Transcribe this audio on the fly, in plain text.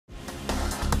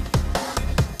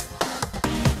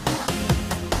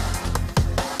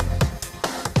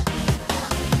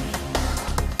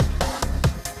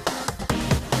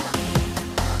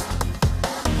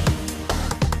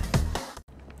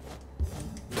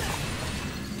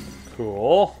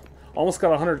Cool. Almost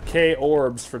got 100k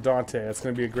orbs for Dante. That's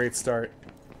going to be a great start.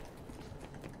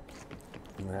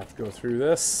 I'm going to have to go through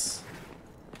this.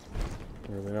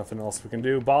 Really nothing else we can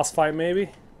do. Boss fight, maybe?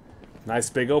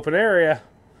 Nice big open area.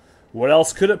 What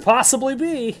else could it possibly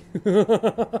be?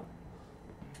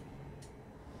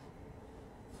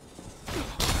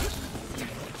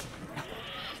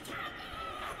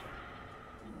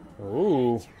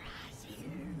 Ooh.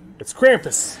 It's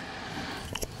Krampus.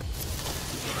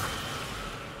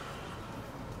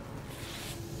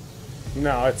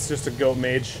 No, it's just a goat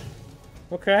mage.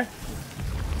 Okay.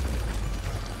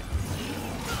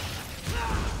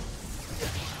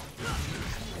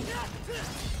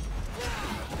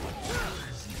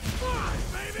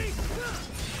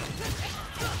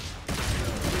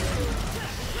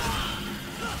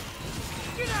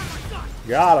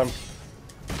 Got him.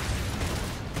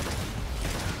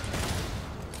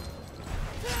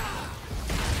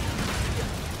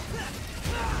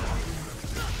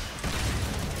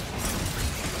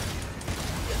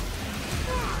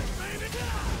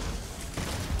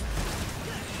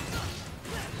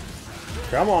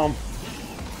 Come on.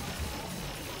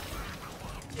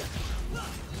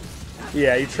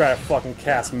 Yeah, you try to fucking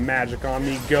cast magic on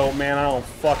me, goat, man. I don't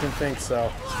fucking think so.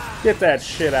 Get that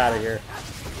shit out of here.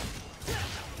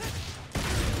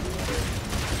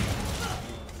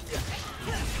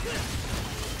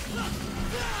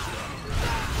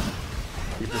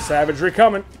 Keep the savagery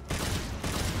coming.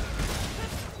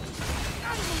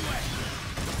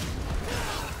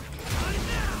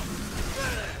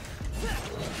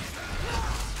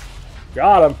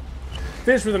 Got him.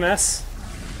 Finished with an S.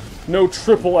 No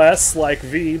triple S like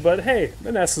V, but hey,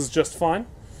 an S is just fine.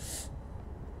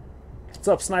 What's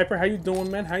up, Sniper? How you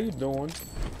doing, man? How you doing?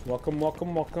 Welcome,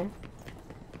 welcome, welcome.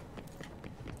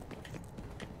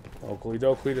 Oakley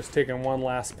Dokley just taking one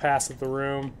last pass at the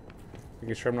room.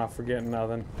 Making sure I'm not forgetting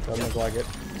nothing. Doesn't look like it.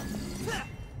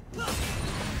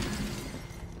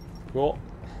 Cool.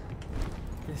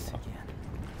 This again.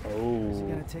 Oh. Where's it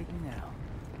gonna take me now?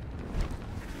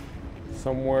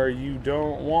 Somewhere you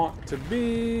don't want to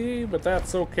be, but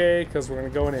that's okay, because we're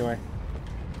going to go anyway.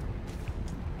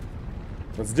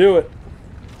 Let's do it.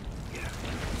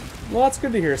 Well, that's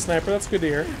good to hear, Sniper. That's good to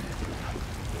hear.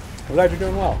 I'm glad you're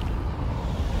doing well.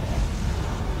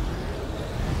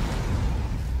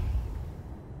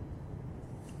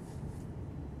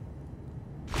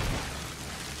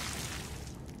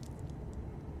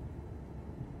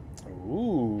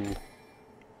 Ooh.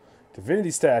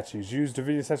 Divinity statues. Use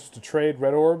divinity statues to trade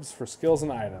red orbs for skills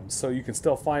and items. So you can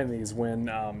still find these when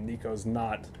Nico's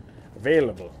not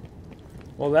available.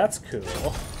 Well, that's cool.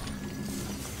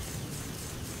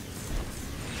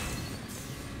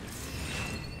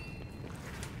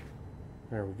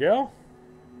 There we go.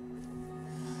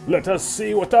 Let us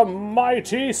see what the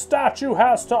mighty statue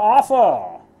has to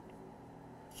offer.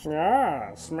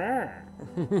 Yes, man.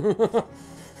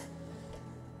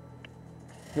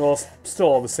 Well, it's still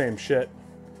all the same shit.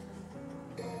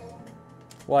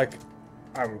 Like,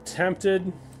 I'm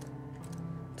tempted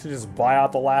to just buy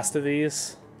out the last of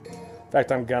these. In fact,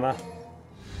 I'm gonna.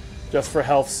 Just for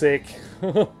health's sake. We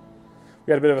had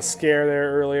a bit of a scare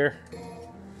there earlier.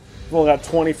 We've only got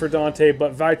 20 for Dante,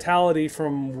 but Vitality,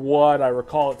 from what I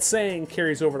recall it saying,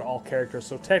 carries over to all characters.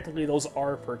 So technically, those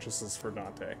are purchases for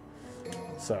Dante.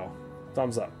 So,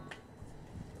 thumbs up.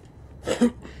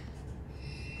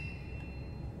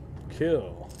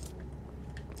 Kill.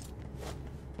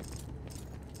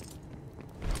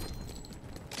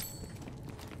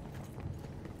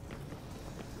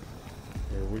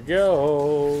 Here we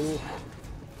go.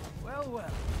 Well, well.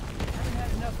 Haven't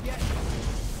had enough yet.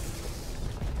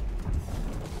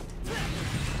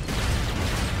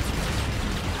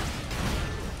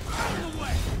 Out of the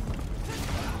way.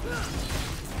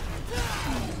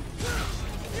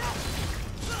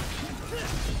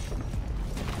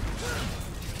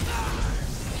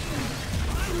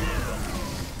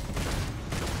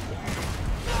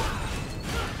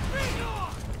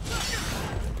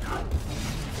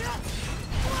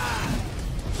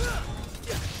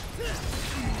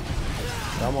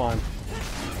 Come on.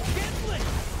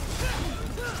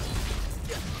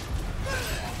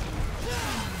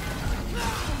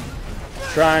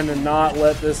 Trying to not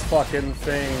let this fucking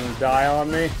thing die on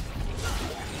me.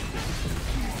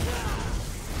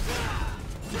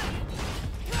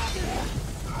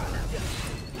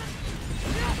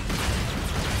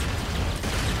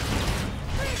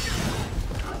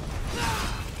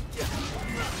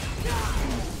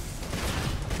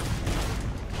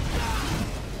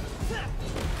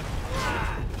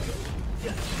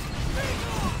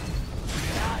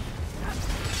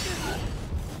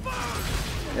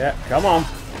 Yeah, come on.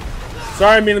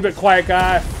 Sorry I'm being a bit quiet,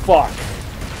 guy. Fuck.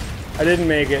 I didn't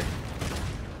make it.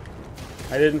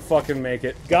 I didn't fucking make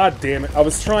it. God damn it. I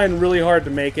was trying really hard to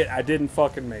make it. I didn't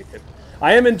fucking make it.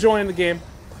 I am enjoying the game.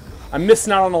 I'm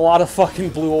missing out on a lot of fucking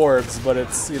blue orbs, but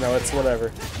it's, you know, it's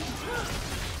whatever.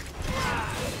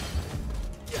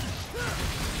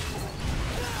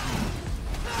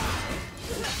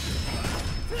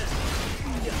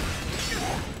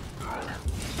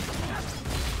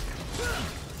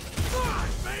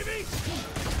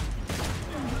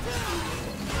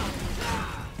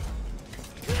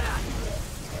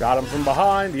 Got him from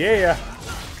behind, yeah.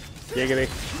 Giggity.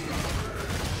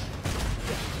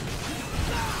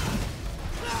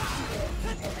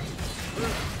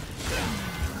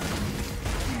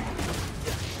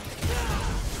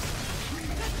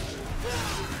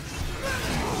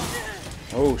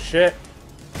 Oh shit.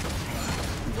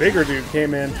 Bigger dude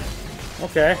came in.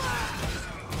 Okay.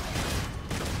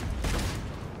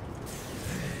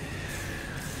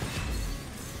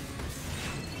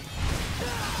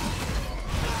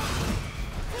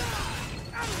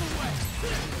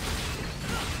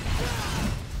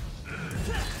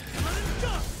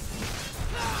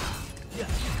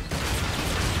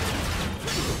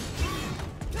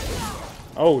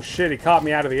 Oh shit, he caught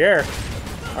me out of the air.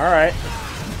 Alright.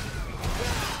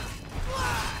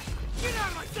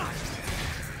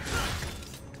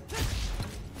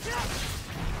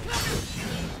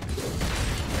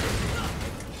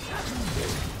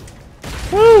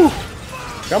 Woo!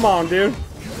 Come on, dude.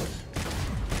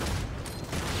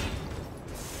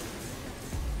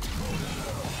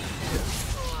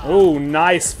 Oh,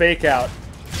 nice fake out.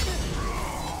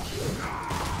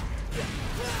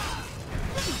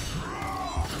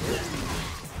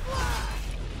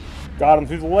 Got him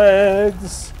through the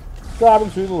legs. Got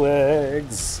him through the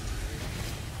legs.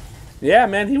 Yeah,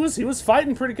 man, he was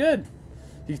fighting pretty good.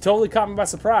 He totally caught me by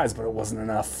surprise, but it wasn't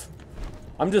enough.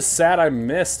 I'm just sad I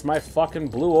missed my fucking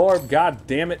blue orb. God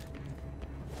damn it.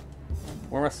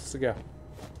 Where am I supposed to go?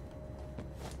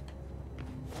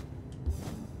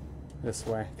 This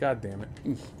way. God damn it.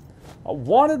 I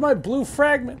wanted my blue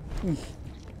fragment.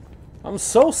 I'm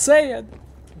so sad.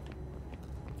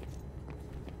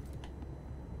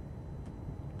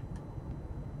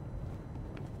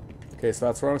 Okay, so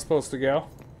that's where I'm supposed to go.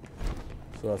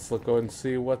 So let's go and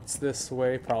see what's this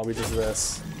way. Probably just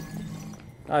this.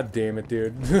 God damn it,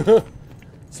 dude.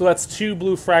 So that's 2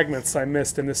 blue fragments I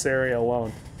missed in this area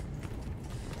alone.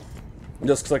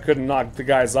 Just because I couldn't knock the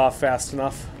guys off fast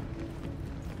enough.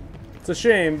 It's a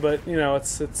shame, but, you know,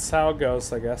 it's how it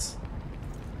goes, I guess.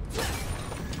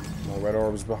 More red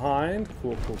orbs behind.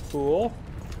 Cool, cool, cool.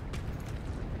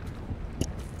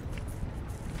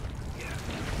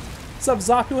 What's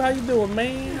up, Zaku? How you doing,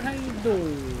 man? How you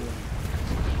doing?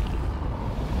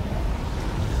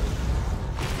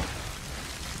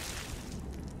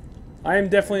 I am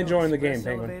definitely enjoying the game,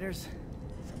 Penguin. Elevators?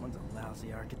 Someone's a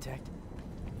lousy architect.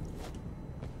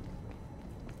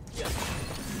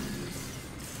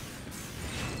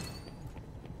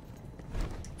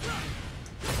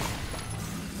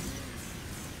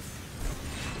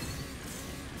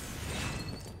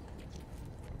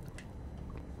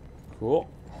 Cool.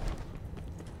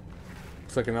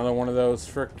 Looks like another one of those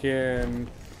frickin'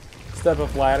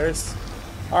 step-up ladders.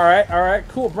 Alright,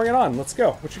 cool. Bring it on. Let's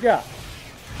go. What you got?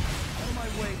 Out of my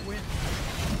way, Win.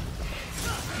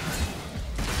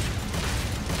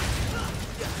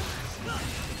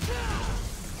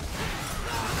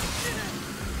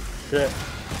 Shit.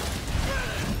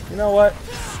 You know what?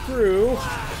 Screw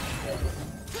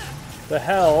the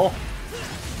hell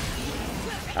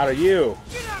out of you.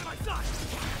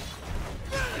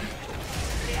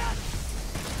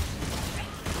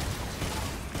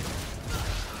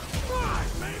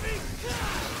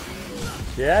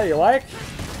 Yeah, you like?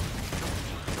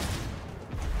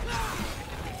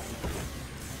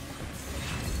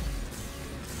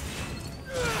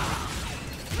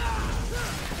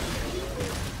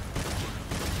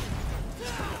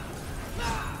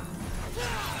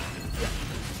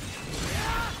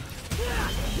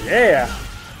 Yeah.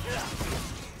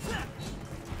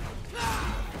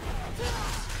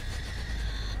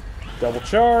 Double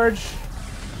charge.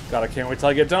 God, I can't wait till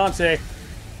I get Dante.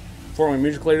 Performing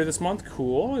music later this month.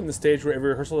 Cool. In the stage where every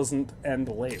rehearsal doesn't end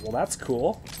late. Well, that's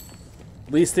cool.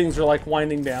 At least things are like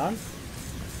winding down.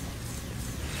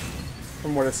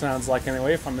 From what it sounds like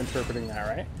anyway, if I'm interpreting that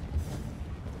right.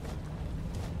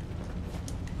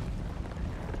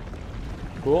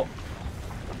 Cool.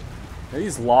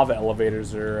 These lava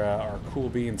elevators are cool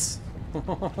beans.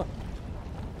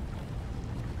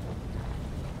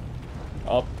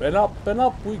 Up and up and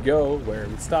up we go. Where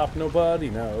we stop, nobody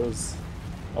knows.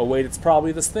 Oh wait, it's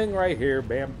probably this thing right here.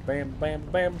 Bam, bam, bam,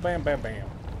 bam, bam, bam, bam.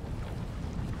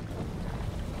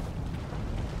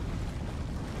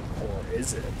 Or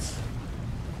is it?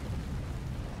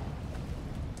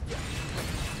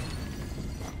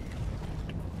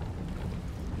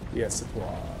 Yes, it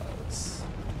was.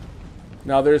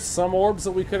 Now there's some orbs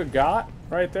that we could have got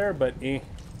right there, but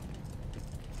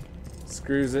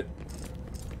screws it.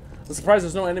 I'm surprised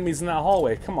there's no enemies in that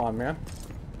hallway. Come on, man.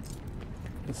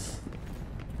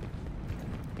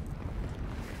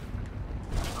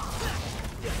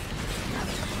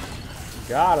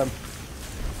 Got him.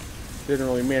 Didn't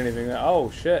really mean anything. Oh,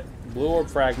 shit. Blue orb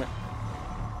fragment.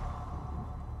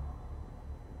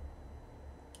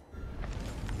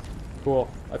 Cool.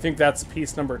 I think that's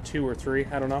piece number 2 or 3.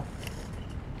 I don't know.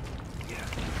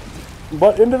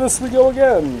 But into this we go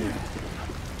again.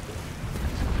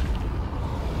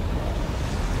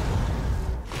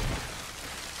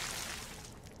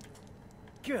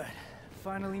 Good.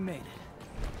 Finally made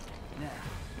it. Now,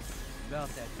 about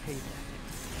that paved.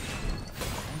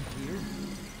 And here?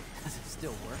 Does it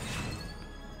still work?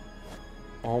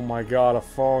 Oh my god, a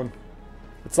phone.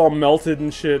 It's all melted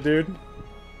and shit, dude.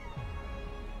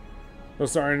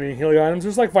 Those aren't any healing items.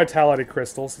 There's like vitality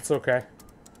crystals. It's okay.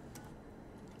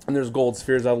 And there's gold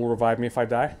spheres that will revive me if I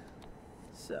die.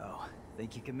 So,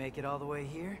 think you can make it all the way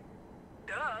here?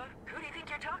 Duh. Who do you think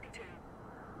you're talking to?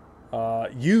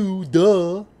 You,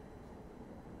 duh.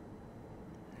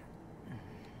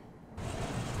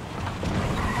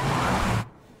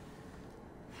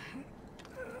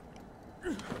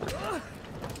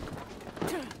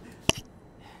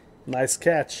 Nice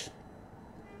catch.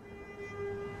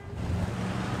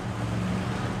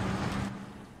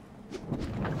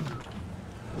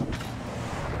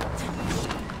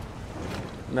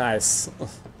 Nice.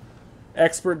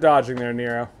 Expert dodging there,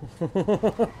 Nero.